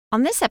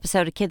On this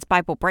episode of Kids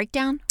Bible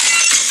Breakdown,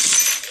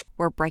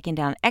 we're breaking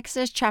down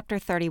Exodus chapter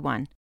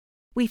 31.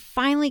 We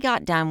finally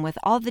got done with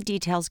all the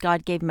details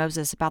God gave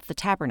Moses about the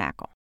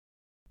tabernacle.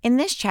 In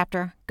this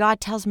chapter,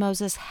 God tells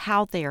Moses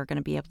how they are going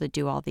to be able to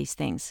do all these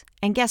things.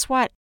 And guess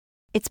what?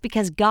 It's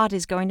because God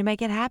is going to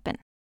make it happen.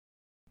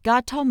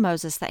 God told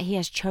Moses that he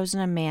has chosen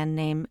a man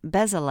named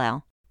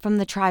Bezalel from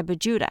the tribe of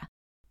Judah,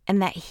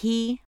 and that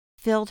he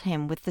filled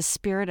him with the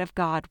Spirit of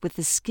God, with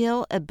the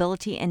skill,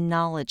 ability, and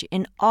knowledge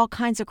in all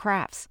kinds of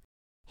crafts.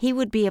 He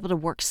would be able to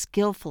work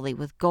skillfully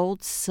with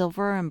gold,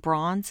 silver, and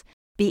bronze,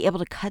 be able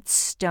to cut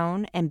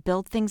stone and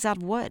build things out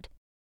of wood.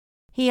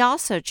 He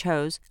also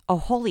chose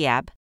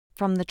Oholiab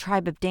from the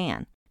tribe of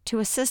Dan to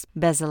assist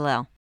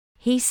Bezalel.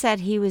 He said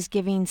he was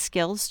giving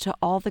skills to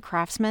all the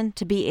craftsmen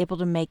to be able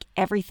to make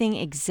everything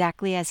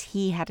exactly as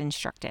he had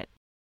instructed.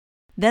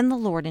 Then the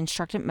Lord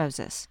instructed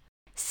Moses,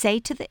 "Say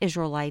to the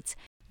Israelites,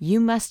 'You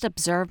must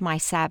observe my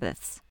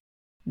Sabbaths.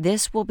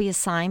 This will be a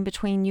sign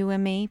between you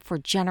and me for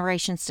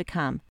generations to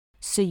come,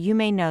 so you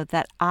may know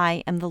that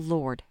I am the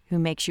Lord who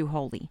makes you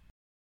holy.'"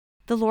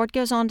 The Lord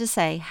goes on to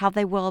say how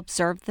they will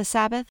observe the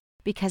Sabbath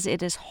because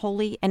it is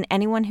holy, and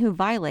anyone who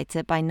violates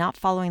it by not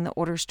following the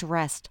orders to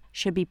rest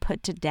should be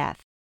put to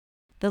death.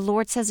 The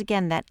Lord says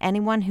again that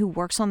anyone who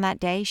works on that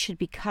day should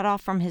be cut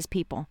off from his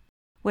people,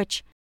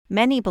 which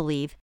many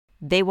believe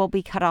they will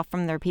be cut off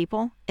from their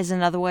people is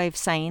another way of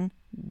saying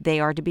they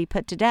are to be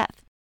put to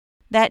death.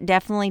 That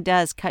definitely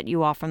does cut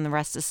you off from the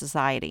rest of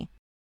society.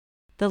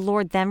 The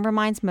Lord then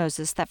reminds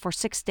Moses that for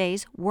 6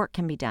 days work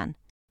can be done,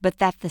 but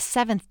that the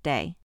seventh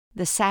day,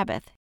 the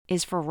Sabbath,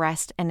 is for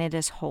rest and it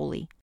is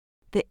holy.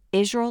 The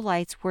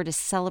Israelites were to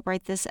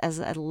celebrate this as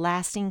a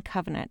lasting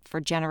covenant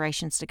for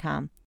generations to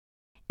come.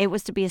 It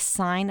was to be a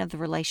sign of the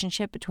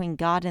relationship between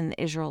God and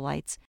the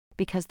Israelites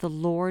because the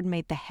Lord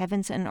made the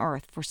heavens and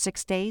earth for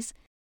 6 days,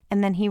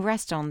 and then he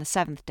rested on the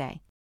seventh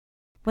day.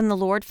 When the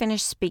Lord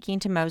finished speaking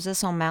to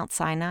Moses on Mount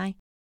Sinai,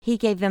 he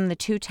gave them the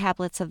 2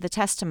 tablets of the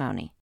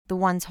testimony, the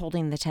ones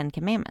holding the 10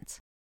 Commandments.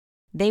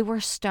 They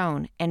were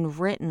stone and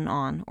written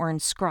on or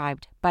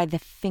inscribed by the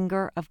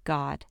finger of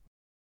God.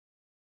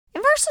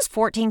 In verses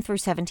 14 through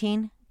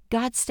 17,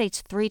 God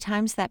states 3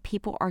 times that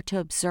people are to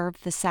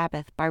observe the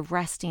Sabbath by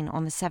resting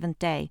on the seventh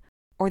day,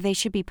 or they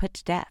should be put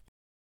to death.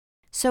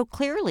 So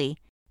clearly,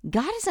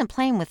 God isn't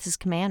playing with his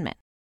commandment.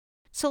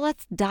 So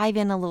let's dive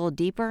in a little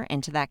deeper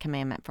into that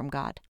commandment from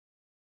God.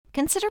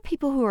 Consider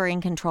people who are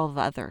in control of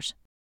others.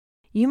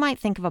 You might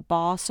think of a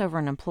boss over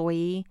an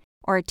employee,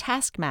 or a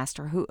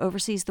taskmaster who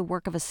oversees the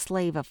work of a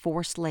slave of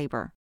forced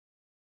labor.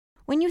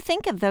 When you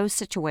think of those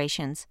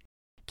situations,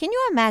 can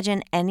you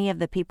imagine any of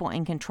the people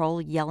in control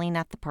yelling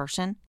at the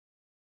person,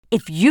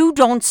 "If you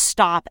don't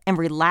stop and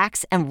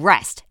relax and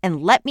rest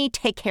and let me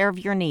take care of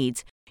your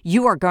needs,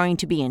 you are going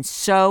to be in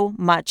so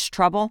much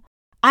trouble,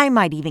 I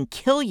might even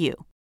kill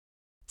you"?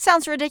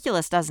 Sounds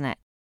ridiculous, doesn't it?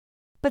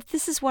 But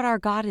this is what our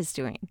God is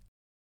doing.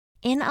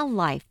 In a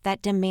life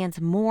that demands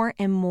more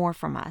and more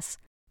from us,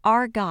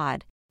 our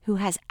God, who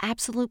has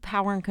absolute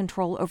power and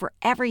control over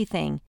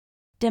everything,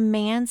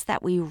 demands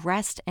that we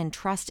rest and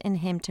trust in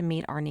him to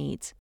meet our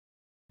needs.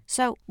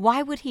 So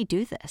why would he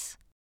do this?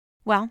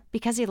 Well,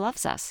 because he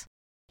loves us.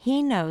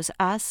 He knows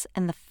us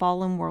and the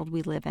fallen world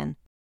we live in.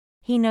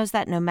 He knows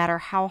that no matter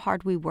how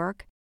hard we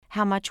work,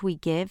 how much we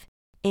give,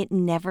 it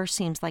never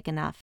seems like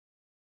enough.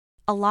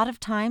 A lot of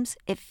times,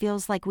 it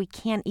feels like we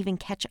can't even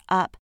catch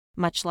up,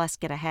 much less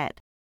get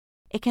ahead.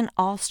 It can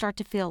all start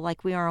to feel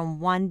like we are on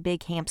one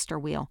big hamster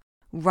wheel,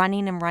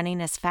 running and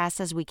running as fast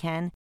as we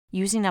can,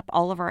 using up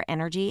all of our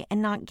energy and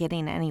not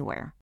getting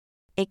anywhere.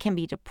 It can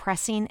be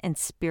depressing and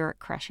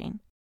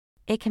spirit-crushing.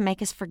 It can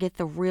make us forget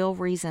the real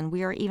reason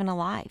we are even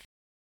alive.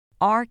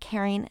 Our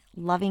caring,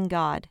 loving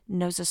God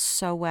knows us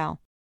so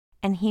well,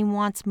 and he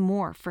wants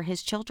more for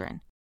his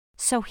children.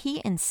 So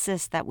he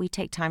insists that we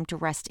take time to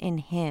rest in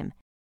him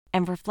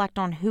and reflect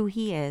on who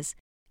he is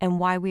and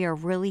why we are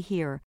really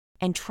here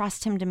and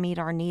trust him to meet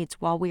our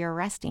needs while we are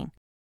resting.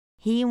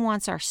 He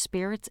wants our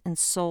spirits and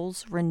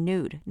souls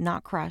renewed,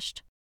 not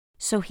crushed.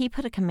 So he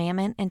put a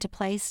commandment into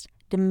place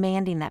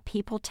demanding that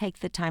people take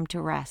the time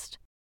to rest.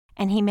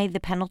 And he made the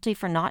penalty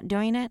for not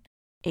doing it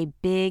a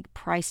big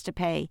price to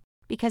pay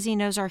because he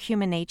knows our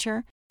human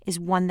nature is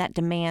one that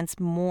demands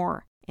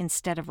more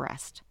instead of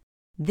rest.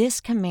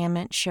 This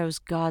commandment shows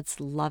God's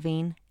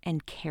loving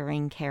and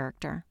caring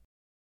character.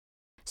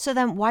 So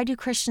then why do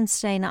Christians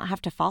today not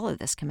have to follow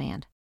this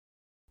command?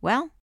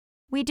 Well,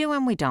 we do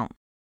and we don't.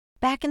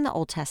 Back in the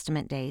Old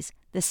Testament days,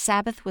 the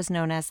Sabbath was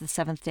known as the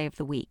seventh day of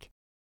the week.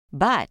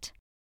 But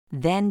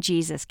then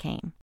Jesus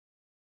came.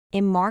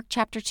 In Mark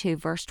chapter 2,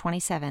 verse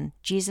 27,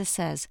 Jesus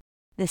says,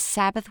 "The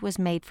Sabbath was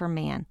made for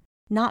man,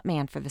 not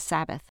man for the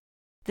Sabbath."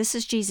 This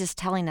is Jesus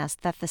telling us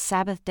that the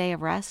Sabbath day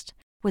of rest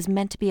was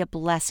meant to be a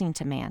blessing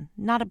to man,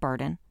 not a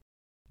burden.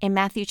 In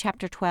Matthew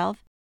chapter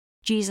 12,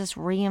 Jesus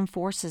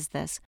reinforces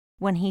this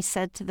when he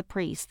said to the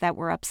priests that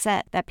were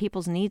upset that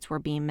people's needs were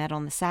being met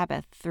on the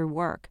Sabbath through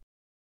work,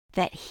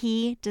 that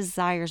he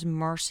desires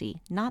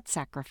mercy, not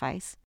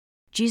sacrifice.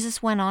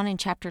 Jesus went on in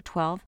chapter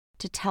 12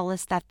 to tell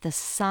us that the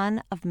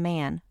Son of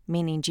Man,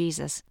 meaning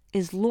Jesus,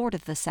 is Lord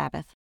of the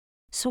Sabbath.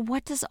 So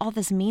what does all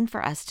this mean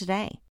for us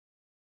today?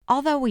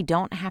 Although we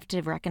don't have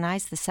to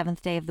recognize the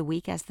seventh day of the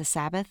week as the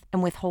Sabbath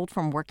and withhold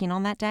from working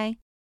on that day,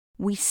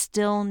 we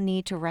still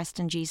need to rest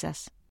in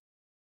Jesus.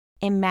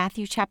 In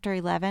Matthew chapter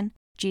 11,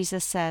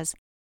 Jesus says,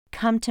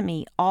 "Come to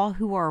me, all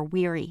who are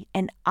weary,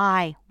 and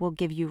I will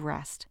give you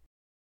rest."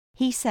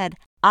 He said,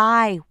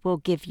 "I will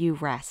give you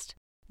rest."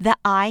 The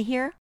I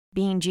here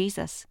being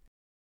Jesus.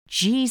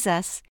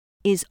 Jesus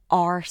is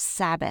our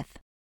Sabbath.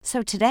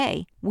 So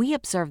today, we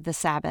observe the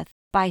Sabbath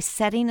by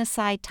setting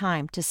aside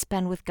time to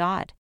spend with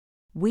God.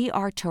 We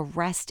are to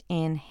rest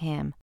in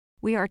Him.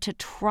 We are to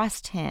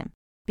trust Him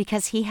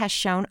because He has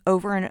shown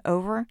over and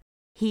over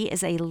He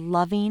is a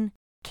loving,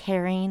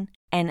 caring,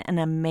 and an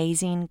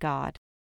amazing God.